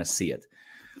not going to see it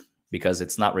because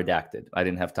it's not redacted. I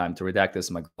didn't have time to redact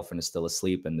this. My girlfriend is still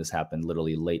asleep, and this happened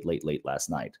literally late last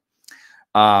night.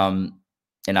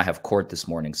 And I have court this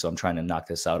morning, so I'm trying to knock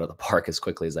this out of the park as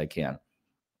quickly as I can.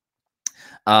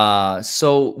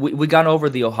 So we got over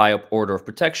the Ohio order of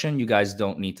protection. You guys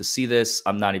don't need to see this.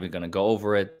 I'm not even going to go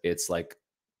over it. It's like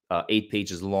 8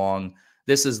 pages long.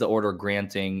 This is the order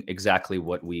granting exactly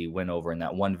what we went over in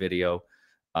that one video.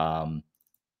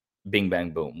 Bing,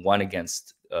 bang, boom. One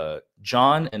against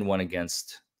John and one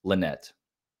against Lynette.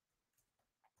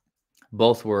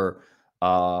 Both were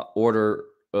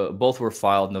both were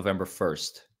filed November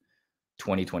 1st,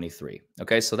 2023.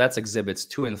 Okay, so that's exhibits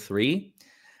 2 and 3.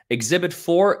 Exhibit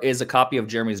 4 is a copy of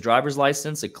Jeremy's driver's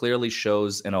license. It clearly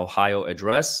shows an Ohio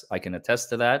address. I can attest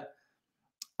to that.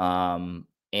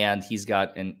 And he's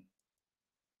got an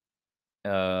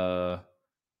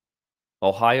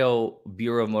Ohio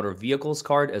Bureau of Motor Vehicles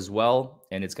card as well,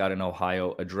 and it's got an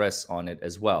Ohio address on it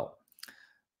as well.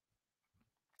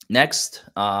 Next,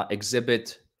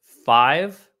 Exhibit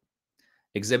 5.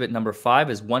 Exhibit number 5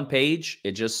 is 1 page.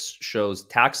 It just shows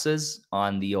taxes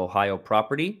on the Ohio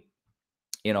property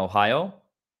in Ohio.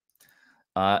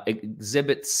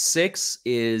 Exhibit 6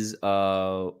 is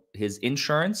his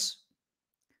insurance.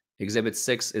 Exhibit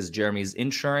 6 is Jeremy's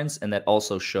insurance, and that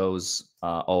also shows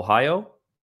Ohio.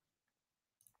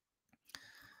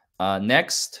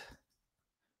 Next,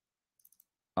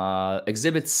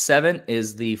 Exhibit 7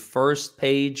 is the first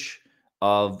page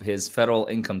of his federal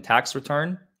income tax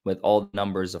return with all the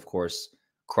numbers, of course,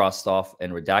 crossed off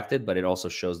and redacted, but it also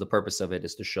shows the purpose of it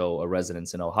is to show a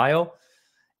residence in Ohio.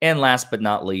 And last but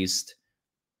not least,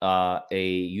 a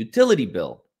utility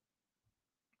bill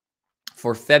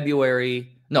for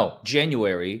January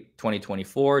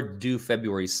 2024, due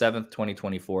February 7th,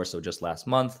 2024, so just last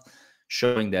month,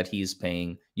 showing that he's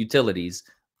paying utilities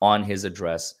on his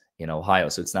address in Ohio.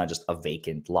 So it's not just a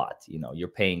vacant lot. You know, you're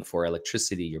paying for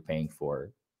electricity, you're paying for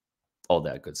all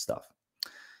that good stuff.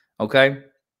 Okay.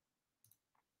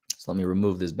 So let me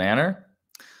remove this banner.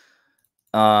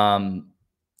 And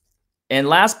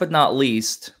last but not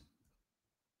least,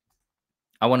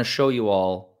 I want to show you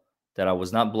all that I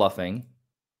was not bluffing.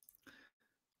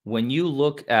 When you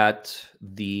look at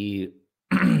the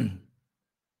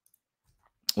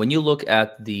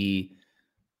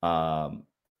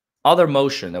other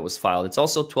motion that was filed, it's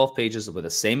also 12 pages with the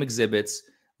same exhibits,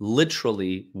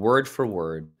 literally word for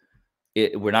word.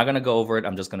 We're not going to go over it.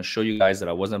 I'm just going to show you guys that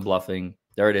I wasn't bluffing.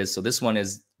 There it is. So this one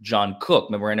is John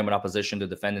Cook, memorandum in opposition to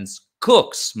defendants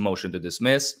Cook's motion to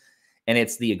dismiss. And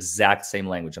it's the exact same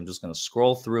language. I'm just going to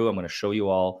scroll through. I'm going to show you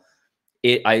all.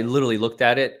 I literally looked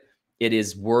at it. It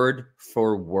is word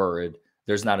for word.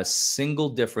 There's not a single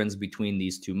difference between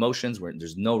these two motions.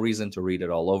 There's no reason to read it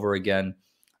all over again.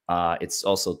 It's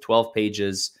also 12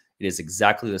 pages. It is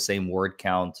exactly the same word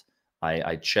count.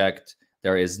 I checked.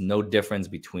 There is no difference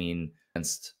between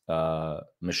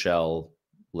Michelle.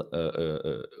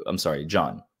 I'm sorry,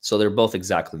 John. So they're both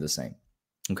exactly the same.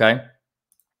 Okay.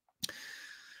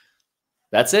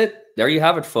 That's it. There you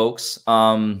have it, folks.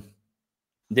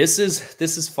 This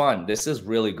is fun. This is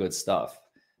really good stuff.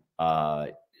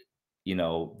 You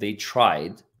know, they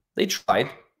tried.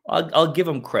 I'll give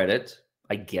them credit,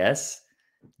 I guess.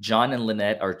 John and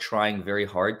Lynette are trying very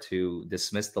hard to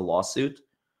dismiss the lawsuit.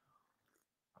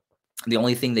 The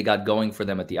only thing they got going for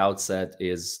them at the outset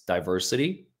is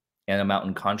diversity and amount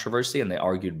in controversy, and they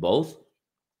argued both.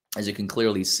 As you can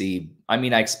clearly see, I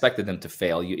mean, I expected them to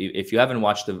fail. If you haven't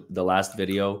watched the last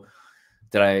video,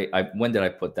 when did I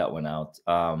put that one out?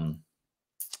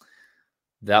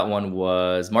 That one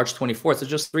was March 24th, so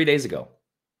just 3 days ago.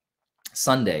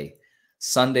 Sunday,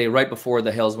 right before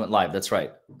the Hales went live. That's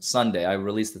right, Sunday. I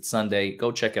released it Sunday.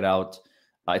 Go check it out.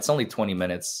 It's only 20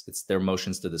 minutes. It's their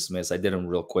motions to dismiss. I did them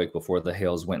real quick before the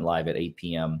Hales went live at 8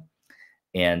 p.m.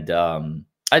 And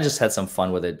I just had some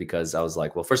fun with it because I was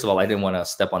like, well, first of all, I didn't want to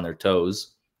step on their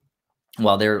toes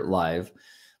while they're live.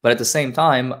 But at the same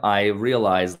time, I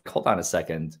realized, hold on a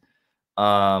second.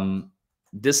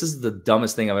 This is the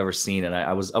dumbest thing I've ever seen. And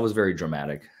I was very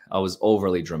dramatic. I was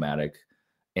overly dramatic.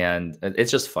 And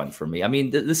it's just fun for me. I mean,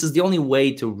 this is the only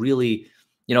way to really,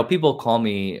 you know, people call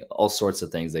me all sorts of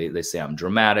things. They say I'm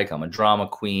dramatic. I'm a drama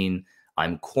queen.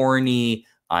 I'm corny.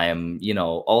 I'm, you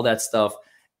know, all that stuff.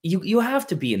 You have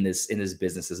to be in this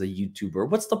business as a YouTuber.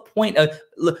 What's the point?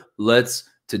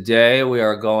 Today we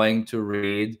are going to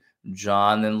read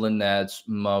John and Lynette's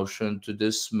motion to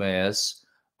dismiss.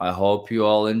 I hope you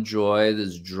all enjoy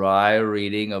this dry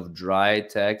reading of dry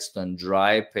text on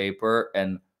dry paper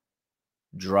and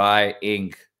dry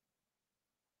ink.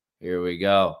 Here we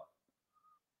go.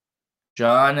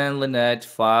 John and Lynette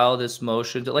file this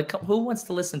motion to, like, who wants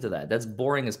to listen to that? That's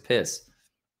boring as piss.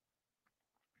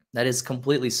 That is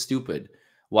completely stupid.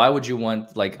 Why would you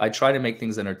want, like, I try to make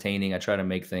things entertaining. I try to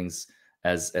make things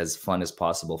as fun as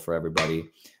possible for everybody.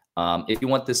 If you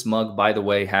want this mug, by the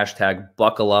way, hashtag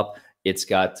buckle up. It's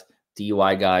got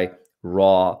DUI guy,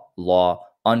 raw law,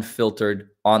 unfiltered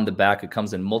on the back. It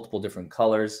comes in multiple different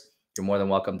colors. You're more than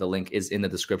welcome. The link is in the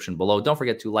description below. Don't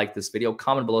forget to like this video,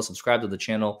 comment below, subscribe to the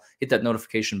channel, hit that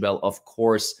notification bell, of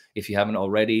course, if you haven't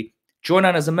already. Join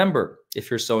on as a member if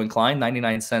you're so inclined.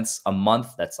 99 cents a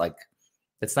month. That's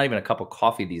not even a cup of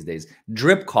coffee these days.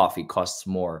 Drip coffee costs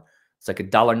more. It's like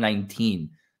 $1.19.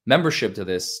 Membership to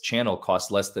this channel costs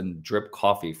less than drip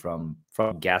coffee from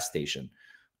a gas station.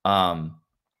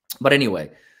 But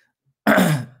anyway,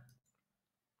 thank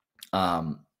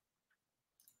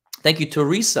you,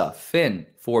 Teresa Finn,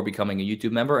 for becoming a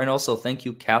YouTube member. And also thank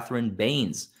you, Catherine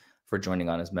Baines, for joining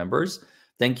on as members.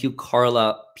 Thank you,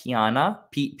 Carla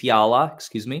Piala,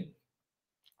 excuse me,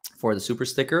 for the super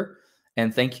sticker.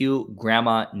 And thank you,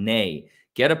 Grandma Nay.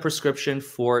 Get a prescription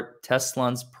for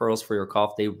Teslan's pearls for your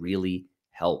cough. They really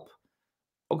help.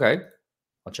 Okay,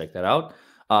 I'll check that out.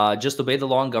 Just obey the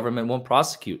law and government won't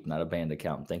prosecute. Not a banned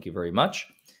account. Thank you very much.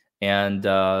 And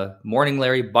Morning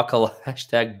Larry, buckle,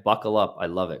 hashtag buckle up. I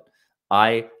love it.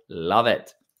 I love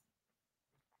it.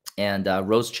 And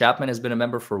Rose Chapman has been a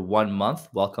member for 1 month.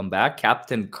 Welcome back.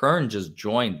 Captain Kern just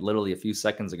joined literally a few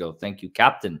seconds ago. Thank you,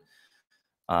 Captain.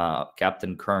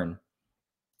 Captain Kern.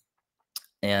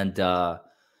 And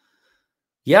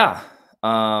yeah,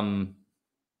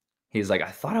 he's like, I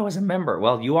thought I was a member.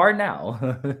 Well, you are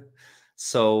now.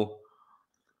 So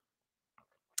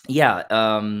yeah,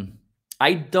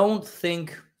 I don't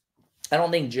think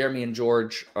Jeremy and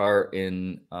George are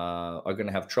going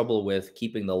to have trouble with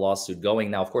keeping the lawsuit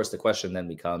going. Now, of course, the question then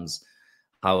becomes,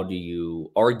 how do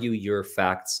you argue your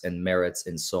facts and merits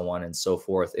and so on and so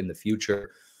forth in the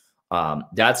future?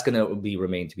 That's going to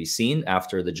remain to be seen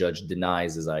after the judge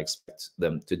denies, as I expect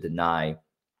them to deny,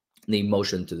 the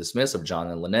motion to dismiss of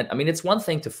John and Lynette. I mean, it's one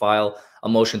thing to file a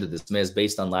motion to dismiss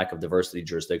based on lack of diversity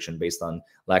jurisdiction, based on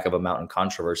lack of amount and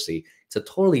controversy. It's a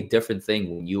totally different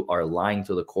thing when you are lying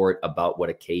to the court about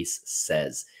what a case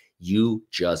says. You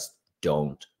just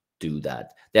don't do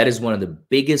that. That is one of the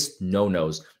biggest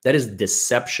no-nos. That is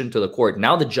deception to the court.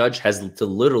 Now the judge has to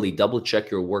literally double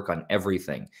check your work on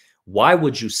everything. Why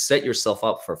would you set yourself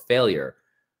up for failure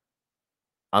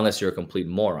unless you're a complete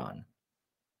moron?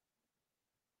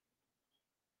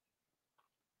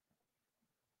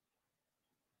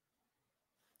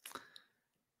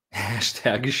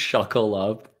 Hashtag shuckle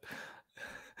up.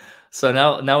 So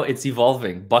now it's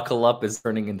evolving. Buckle up is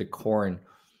turning into corn.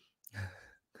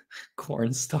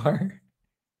 Corn star.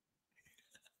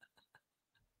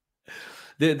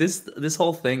 This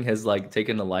whole thing has like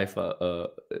taken a life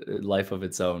of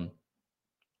its own.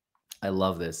 I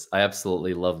love this. I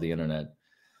absolutely love the internet.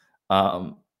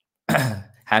 Hashtag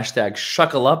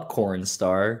shuckle up, corn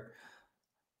star.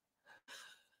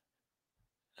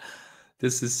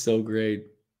 This is so great.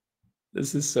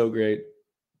 This is so great.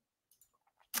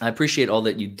 I appreciate all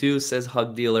that you do, says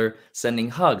Hug Dealer, sending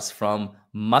hugs from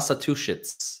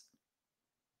Massachusetts.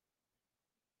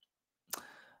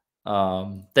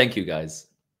 Thank you, guys.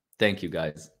 Thank you,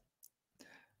 guys.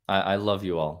 I love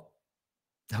you all.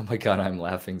 Oh my God, I'm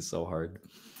laughing so hard.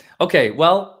 Okay,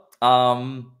 well,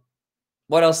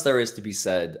 what else there is to be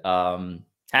said?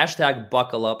 Hashtag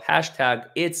buckle up. Hashtag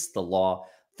it's the law.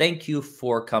 Thank you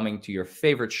for coming to your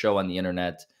favorite show on the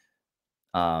internet.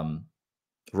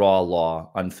 Raw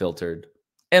law, unfiltered.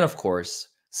 And of course,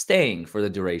 staying for the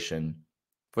duration,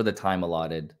 for the time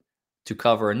allotted, to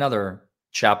cover another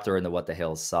chapter in the What the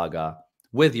Hales saga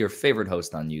with your favorite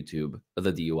host on YouTube,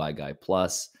 the DUI Guy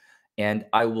Plus. And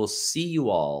I will see you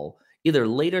all either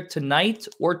later tonight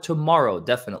or tomorrow,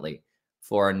 definitely,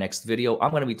 for our next video.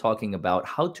 I'm going to be talking about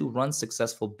how to run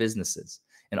successful businesses.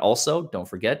 And also, don't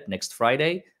forget, next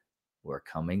Friday, we're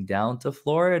coming down to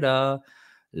Florida.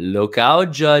 Look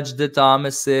out, Judge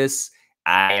DeThomasis.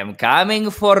 I am coming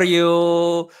for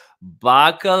you.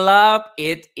 Buckle up.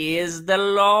 It is the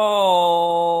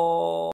law.